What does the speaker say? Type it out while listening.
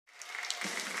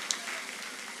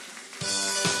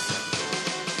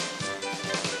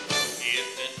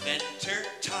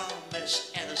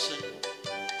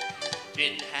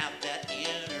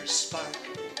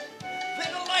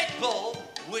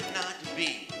would not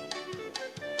be,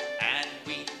 and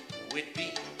we would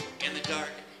be in the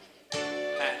dark.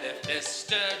 And if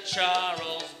Mr.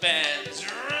 Charles Benz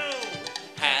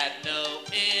had no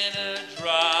inner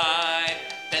drive,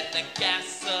 then the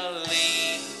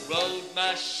gasoline road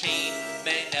machine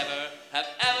may never have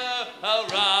ever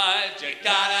arrived. You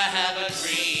gotta have a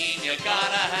dream, you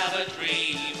gotta have a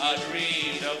dream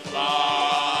to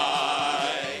fly.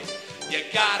 You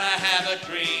gotta have a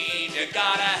dream, you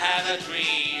gotta have a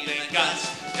dream, and guts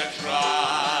to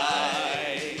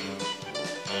try.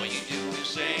 All you do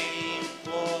is aim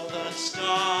for the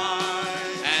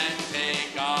stars and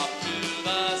take off to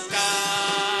the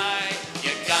sky.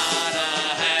 You gotta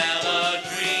have a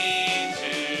dream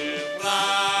to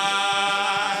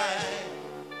fly.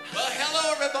 Well,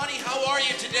 hello everybody. How are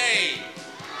you today?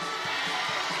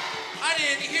 I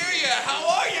didn't hear you. How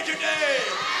are you today?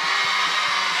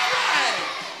 All right.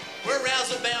 We're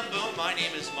Razzle Bam Boom. My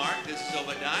name is Mark. This is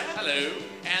Obadiah. Hello.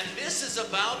 And this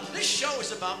show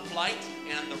is about flight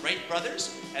and the Wright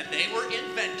brothers, and they were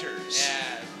inventors.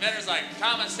 Yeah, inventors like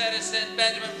Thomas Edison,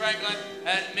 Benjamin Franklin,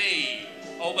 and me,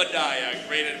 Obadiah,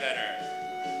 great inventor.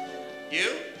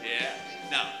 You? Yeah.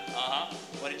 No. Uh-huh.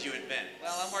 What did you invent?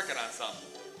 Well, I'm working on something.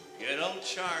 Good old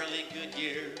Charlie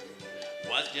Goodyear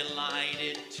was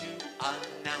delighted to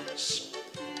announce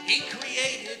he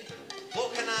created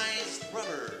vulcanized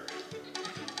rubber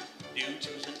due to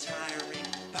his untiring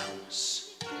bounce.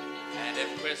 And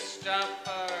if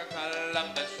Christopher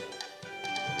Columbus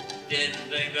didn't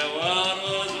think the world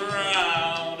was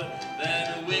round,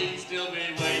 then we'd still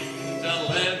be waiting to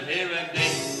live here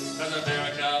indeed, because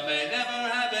America may never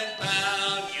have been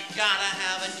found. You gotta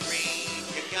have a dream,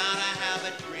 you gotta have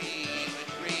a dream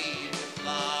to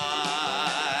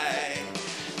fly.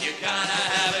 You gotta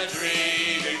have a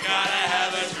dream, you gotta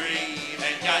have a dream,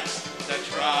 and guts to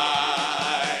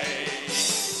try.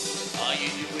 All you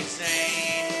do is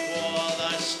aim for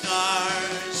the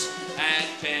stars and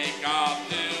take off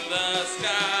to the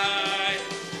sky.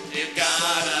 You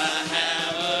gotta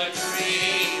have a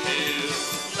dream to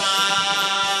fly.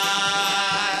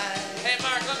 Hey,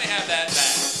 Mark, let me have that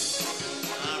back.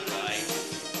 All right.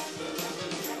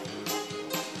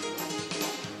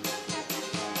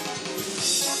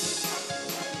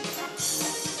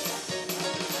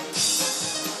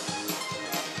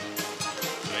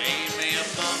 Aim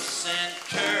bumps and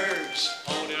curves.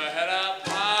 Hold your head up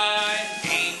high.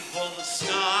 Aim for the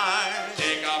stars.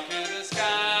 Take off to the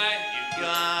sky. You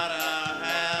gotta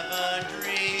have a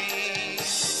dream.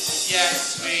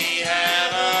 Yes, we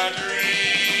have a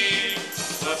dream.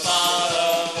 We're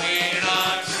following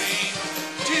our dream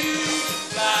to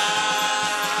fly.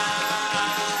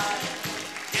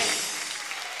 Yeah.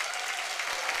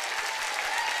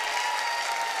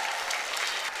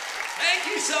 Thank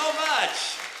you so much.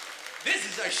 This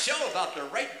is our show about the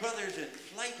Wright brothers in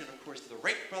flight, and of course the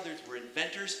Wright brothers were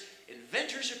inventors.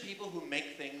 Inventors are people who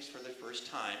make things for the first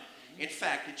time. In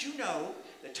fact, did you know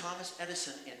that Thomas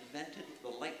Edison invented the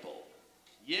light bulb?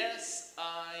 Yes,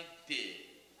 I did.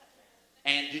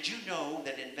 And did you know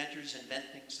that inventors invent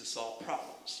things to solve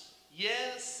problems?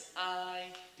 Yes,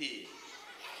 I did.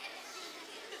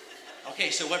 Okay,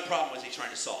 so what problem was he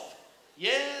trying to solve?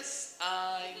 Yes,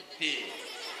 I did.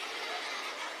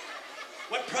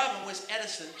 What problem was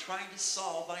Edison trying to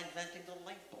solve by inventing the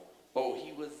light bulb? Oh,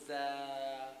 he was,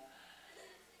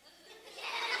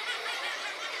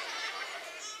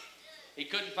 he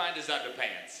couldn't find his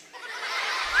underpants.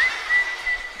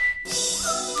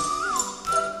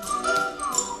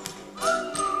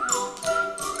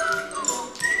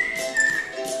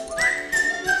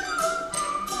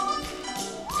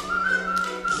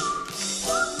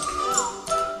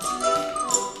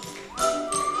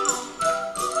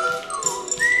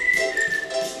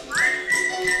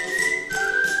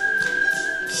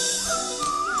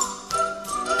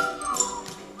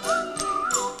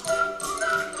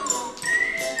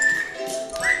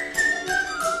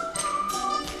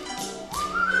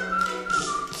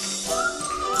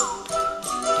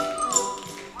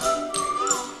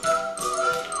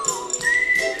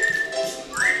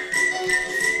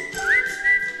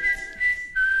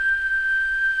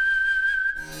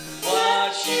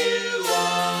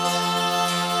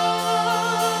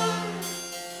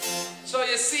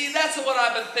 What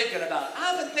I've been thinking about.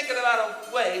 I've been thinking about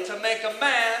a way to make a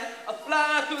man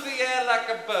fly through the air like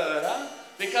a bird, huh?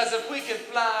 Because if we can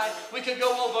fly, we can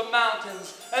go over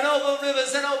mountains and over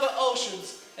rivers and over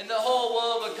oceans, and the whole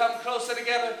world would come closer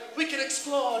together. We can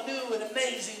explore new and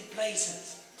amazing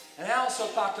places. And I also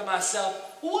thought to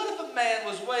myself, well, what if a man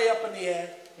was way up in the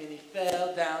air and he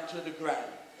fell down to the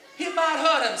ground? He might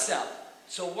hurt himself.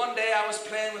 So one day I was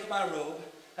playing with my robe,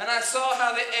 And I saw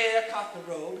how the air caught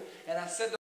the robe, and I said to